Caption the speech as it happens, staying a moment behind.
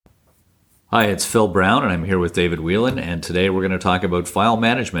Hi, it's Phil Brown, and I'm here with David Whelan, and today we're going to talk about file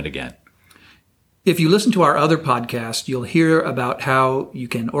management again. If you listen to our other podcast, you'll hear about how you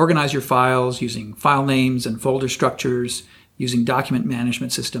can organize your files using file names and folder structures, using document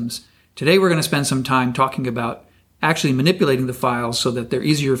management systems. Today we're going to spend some time talking about actually manipulating the files so that they're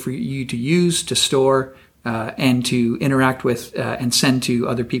easier for you to use, to store, and to interact with and send to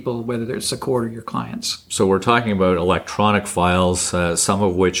other people, whether it's support or your clients. So we're talking about electronic files, some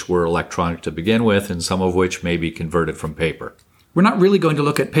of which were electronic to begin with, and some of which may be converted from paper. We're not really going to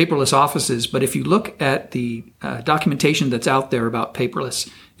look at paperless offices, but if you look at the documentation that's out there about paperless,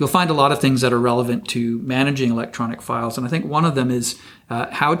 you'll find a lot of things that are relevant to managing electronic files. And I think one of them is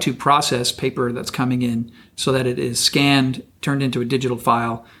how to process paper that's coming in so that it is scanned, turned into a digital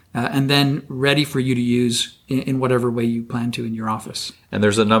file, and then ready for you to use in whatever way you plan to in your office. And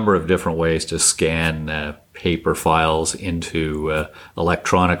there's a number of different ways to scan paper files into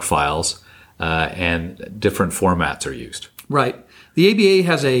electronic files, and different formats are used. Right. The ABA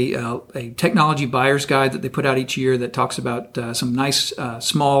has a technology buyer's guide that they put out each year that talks about some nice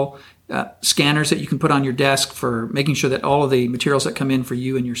small scanners that you can put on your desk for making sure that all of the materials that come in for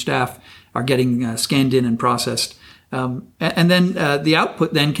you and your staff are getting scanned in and processed. And then the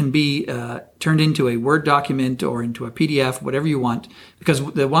output then can be turned into a Word document or into a PDF, whatever you want. Because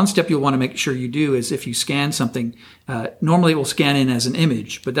the one step you'll want to make sure you do is if you scan something, normally it will scan in as an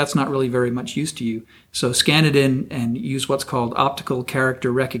image, but that's not really very much use to you. So scan it in and use what's called optical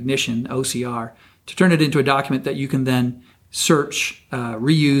character recognition, OCR, to turn it into a document that you can then search,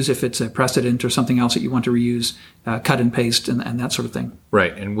 reuse if it's a precedent or something else that you want to reuse, cut and paste and that sort of thing.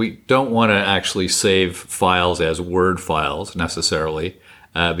 Right, and we don't want to actually save files as Word files necessarily,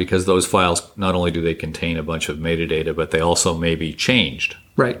 because those files, not only do they contain a bunch of metadata, but they also may be changed.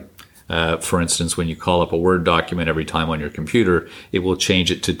 Right. For instance, when you call up a Word document every time on your computer, it will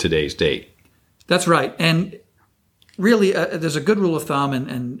change it to today's date. That's right. And really, there's a good rule of thumb,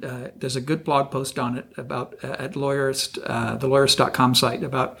 and there's a good blog post on it about at Lawyerist, the Lawyerist.com site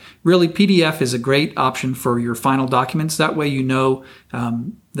about really PDF is a great option for your final documents. That way you know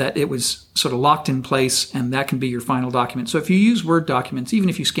that it was sort of locked in place, and that can be your final document. So if you use Word documents, even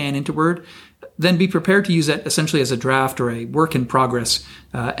if you scan into Word, then be prepared to use that essentially as a draft or a work in progress,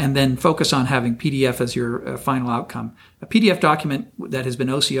 and then focus on having PDF as your final outcome. A PDF document that has been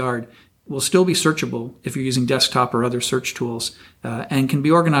OCR'd will still be searchable if you're using desktop or other search tools, and can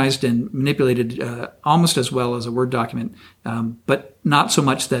be organized and manipulated almost as well as a Word document, but not so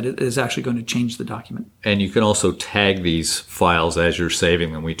much that it is actually going to change the document. And you can also tag these files as you're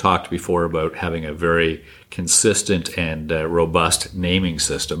saving them. We talked before about having a very consistent and robust naming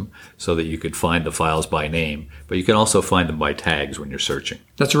system so that you could find the files by name, but you can also find them by tags when you're searching.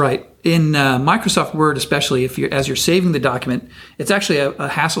 That's right. In Microsoft Word, especially as you're saving the document, it's actually a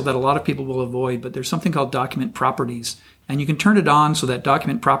hassle that a lot of people will avoid, but there's something called document properties. And you can turn it on so that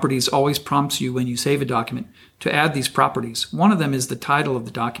document properties always prompts you when you save a document to add these properties. One of them is the title of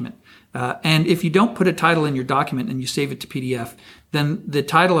the document. And if you don't put a title in your document and you save it to PDF, then the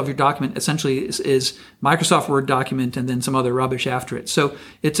title of your document essentially is Microsoft Word document and then some other rubbish after it. So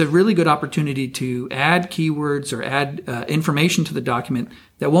it's a really good opportunity to add keywords or add information to the document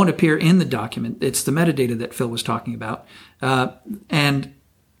that won't appear in the document. It's the metadata that Phil was talking about. And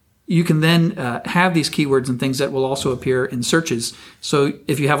you can then have these keywords and things that will also appear in searches. So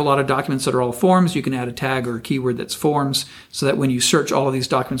if you have a lot of documents that are all forms, you can add a tag or a keyword that's forms so that when you search, all of these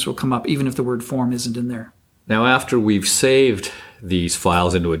documents will come up, even if the word form isn't in there. Now, after we've saved these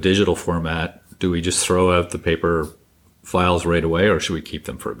files into a digital format, do we just throw out the paper files right away, or should we keep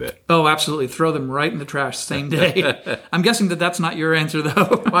them for a bit? Oh, absolutely. Throw them right in the trash same day. I'm guessing that's not your answer,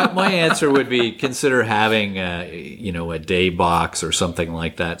 though. My answer would be consider having a day box or something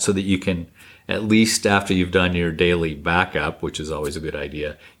like that so that you can, at least after you've done your daily backup, which is always a good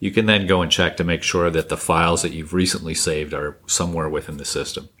idea, you can then go and check to make sure that the files that you've recently saved are somewhere within the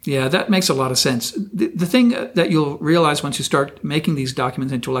system. Yeah, that makes a lot of sense. The thing that you'll realize once you start making these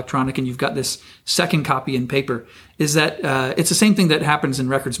documents into electronic and you've got this second copy in paper is that it's the same thing that happens in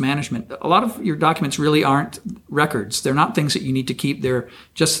records management. A lot of your documents really aren't records. They're not things that you need to keep. They're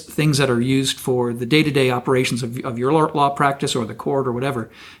just things that are used for the day-to-day operations of your law practice or the court or whatever.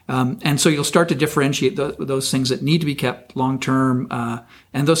 And so you'll start to differentiate those things that need to be kept long-term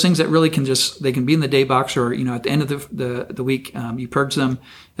and those things that really they can be in the day box or, at the end of the week, you purge them.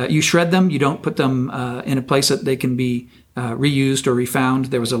 You shred them. You don't put them in a place that they can be reused or refound.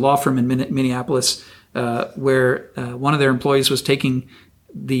 There was a law firm in Minneapolis where one of their employees was taking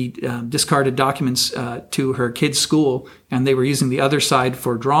discarded documents to her kid's school, and they were using the other side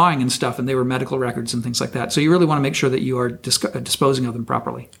for drawing and stuff, and they were medical records and things like that. So you really want to make sure that you are disposing of them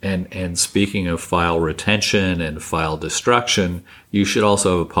properly. And speaking of file retention and file destruction, you should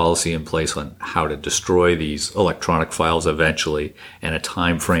also have a policy in place on how to destroy these electronic files eventually and a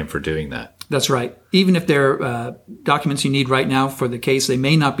time frame for doing that. That's right. Even if they're documents you need right now for the case, they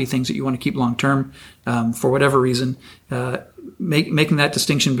may not be things that you want to keep long term for whatever reason. Making that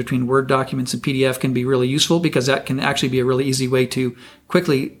distinction between Word documents and PDF can be really useful, because that can actually be a really easy way to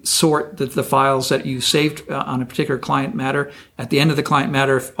quickly sort the files that you saved on a particular client matter. At the end of the client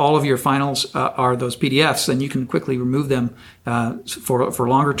matter, if all of your finals are those PDFs, then you can quickly remove them for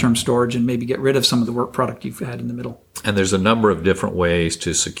longer term storage and maybe get rid of some of the work product you've had in the middle. And there's a number of different ways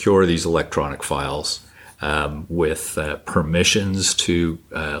to secure these electronic files with permissions to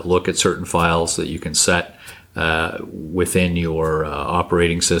look at certain files that you can set within your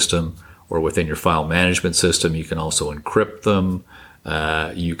operating system or within your file management system. You can also encrypt them.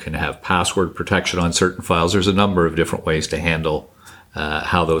 You can have password protection on certain files. There's a number of different ways to handle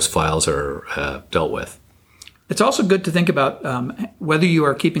how those files are dealt with. It's also good to think about whether you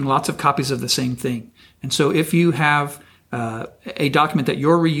are keeping lots of copies of the same thing. And so if you have a document that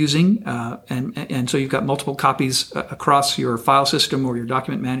you're reusing, and so you've got multiple copies across your file system or your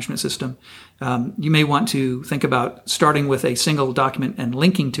document management system, you may want to think about starting with a single document and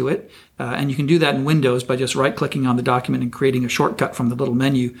linking to it. And you can do that in Windows by just right-clicking on the document and creating a shortcut from the little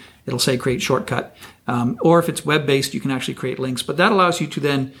menu. It'll say Create Shortcut. Or if it's web-based, you can actually create links. But that allows you to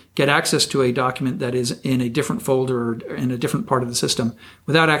then get access to a document that is in a different folder or in a different part of the system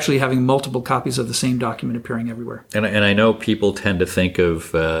without actually having multiple copies of the same document appearing everywhere. And I know people tend to think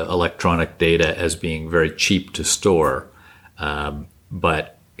of electronic data as being very cheap to store,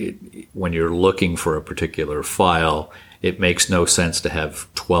 but when you're looking for a particular file, it makes no sense to have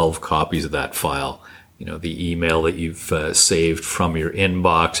 12 copies of that file. You know, the email that you've saved from your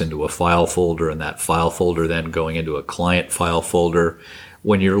inbox into a file folder, and that file folder then going into a client file folder.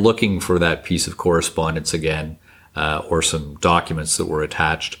 When you're looking for that piece of correspondence again, or some documents that were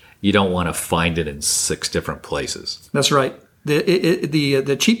attached, you don't want to find it in 6 different places. That's right.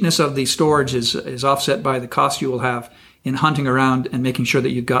 The cheapness of the storage is offset by the cost you will have in hunting around and making sure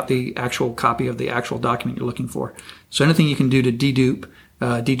that you've got the actual copy of the actual document you're looking for. So anything you can do to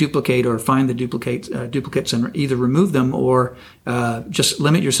deduplicate or find the duplicates and either remove them or just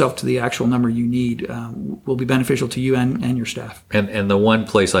limit yourself to the actual number you need will be beneficial to you and your staff. And the one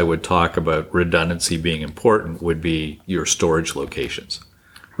place I would talk about redundancy being important would be your storage locations.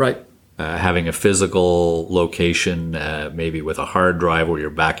 Right. Having a physical location, maybe with a hard drive where you're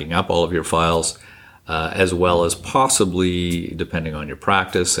backing up all of your files, as well as possibly, depending on your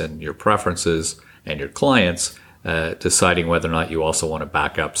practice and your preferences and your clients, deciding whether or not you also want to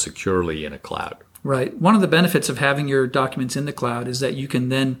back up securely in a cloud. Right. One of the benefits of having your documents in the cloud is that you can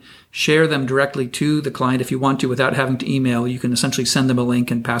then share them directly to the client if you want to without having to email. You can essentially send them a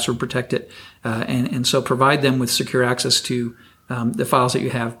link and password protect it, and so provide them with secure access to the files that you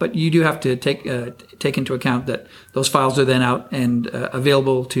have. But you do have to take into account that those files are then out and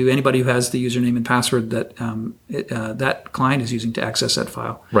available to anybody who has the username and password that that client is using to access that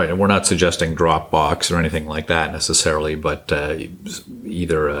file. Right, and we're not suggesting Dropbox or anything like that necessarily, but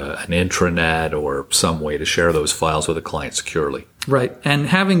either an intranet or some way to share those files with a client securely. Right, and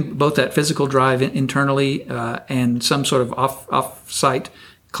having both that physical drive internally and some sort of off-site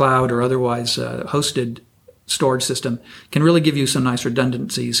cloud or otherwise hosted storage system can really give you some nice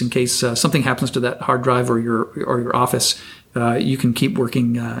redundancies in case something happens to that hard drive or your office. You can keep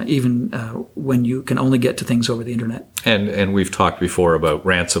working even when you can only get to things over the internet. And we've talked before about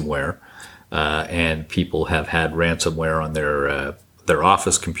ransomware, and people have had ransomware on their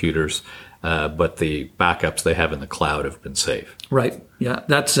office computers, but the backups they have in the cloud have been safe. Right. Yeah.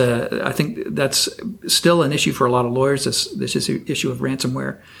 That's I think that's still an issue for a lot of lawyers. This issue of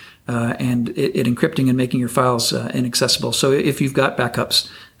ransomware. And it encrypting and making your files inaccessible. So if you've got backups,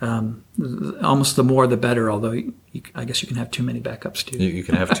 almost the more the better, although I guess you can have too many backups too. You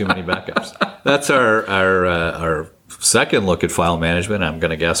can have too many backups. That's our second look at file management. I'm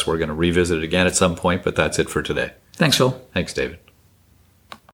going to guess we're going to revisit it again at some point, but that's it for today. Thanks, Phil. Thanks, David.